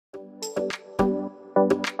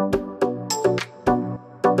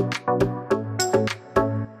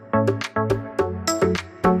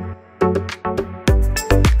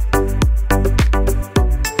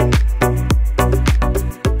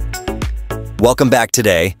Welcome back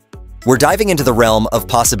today. We're diving into the realm of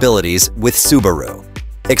possibilities with Subaru,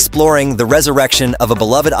 exploring the resurrection of a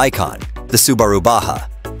beloved icon, the Subaru Baja.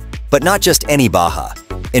 But not just any Baja.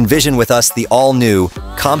 Envision with us the all-new,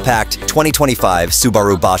 compact 2025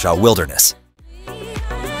 Subaru Baja Wilderness.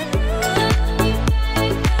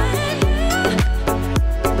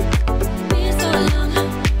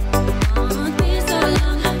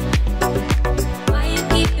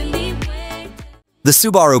 The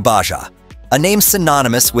Subaru Baja, a name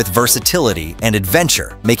synonymous with versatility and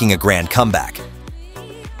adventure, making a grand comeback.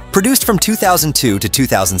 Produced from 2002 to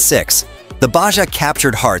 2006, the Baja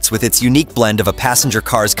captured hearts with its unique blend of a passenger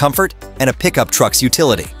car's comfort and a pickup truck's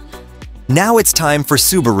utility. Now it's time for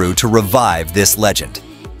Subaru to revive this legend.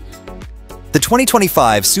 The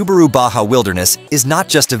 2025 Subaru Baja Wilderness is not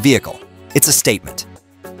just a vehicle, it's a statement.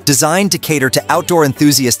 Designed to cater to outdoor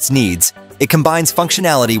enthusiasts' needs, it combines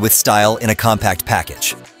functionality with style in a compact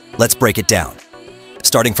package. Let's break it down.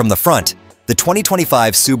 Starting from the front, the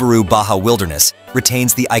 2025 Subaru Baja Wilderness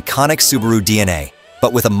retains the iconic Subaru DNA,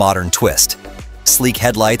 but with a modern twist. Sleek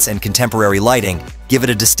headlights and contemporary lighting give it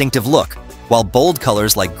a distinctive look, while bold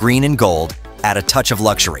colors like green and gold add a touch of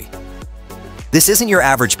luxury. This isn't your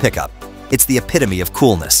average pickup, it's the epitome of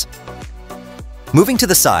coolness. Moving to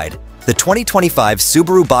the side, the 2025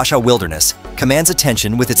 Subaru Baja Wilderness commands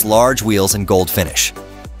attention with its large wheels and gold finish.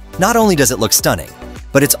 Not only does it look stunning,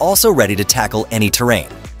 but it's also ready to tackle any terrain,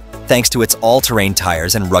 thanks to its all-terrain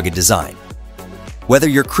tires and rugged design. Whether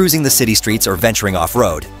you're cruising the city streets or venturing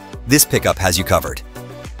off-road, this pickup has you covered.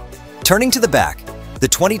 Turning to the back, the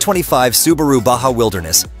 2025 Subaru Baja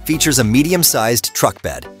Wilderness features a medium-sized truck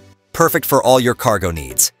bed, perfect for all your cargo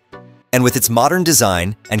needs. And with its modern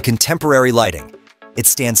design and contemporary lighting, it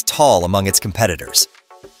stands tall among its competitors.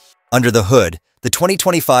 Under the hood, the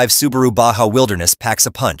 2025 Subaru Baja Wilderness packs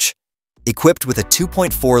a punch. Equipped with a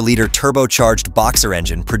 2.4-liter turbocharged boxer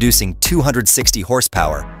engine producing 260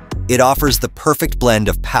 horsepower, it offers the perfect blend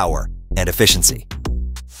of power and efficiency.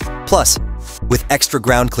 Plus, with extra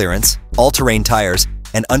ground clearance, all-terrain tires,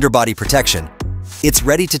 and underbody protection, it's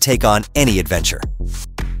ready to take on any adventure.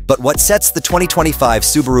 But what sets the 2025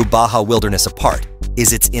 Subaru Baja Wilderness apart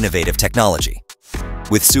is its innovative technology.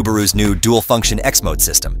 With Subaru's new dual-function X-Mode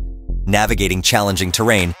system, navigating challenging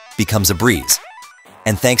terrain becomes a breeze.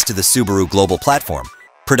 And thanks to the Subaru global platform,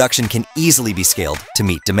 production can easily be scaled to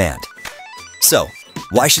meet demand. So,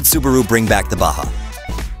 why should Subaru bring back the Baja?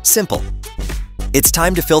 Simple. It's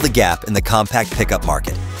time to fill the gap in the compact pickup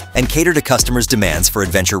market and cater to customers' demands for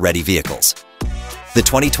adventure-ready vehicles. The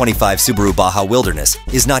 2025 Subaru Baja Wilderness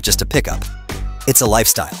is not just a pickup, it's a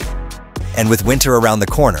lifestyle. And with winter around the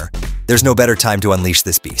corner, there's no better time to unleash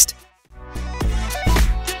this beast.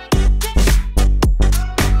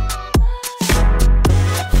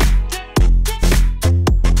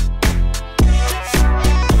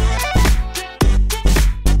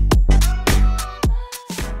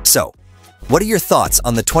 So, what are your thoughts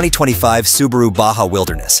on the 2025 Subaru Baja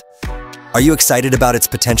Wilderness? Are you excited about its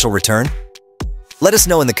potential return? Let us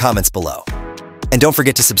know in the comments below. And don't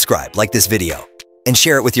forget to subscribe, like this video, and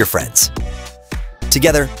share it with your friends.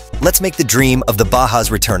 Together, let's make the dream of the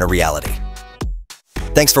Baja's return a reality.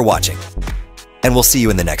 Thanks for watching, and we'll see you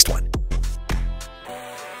in the next one.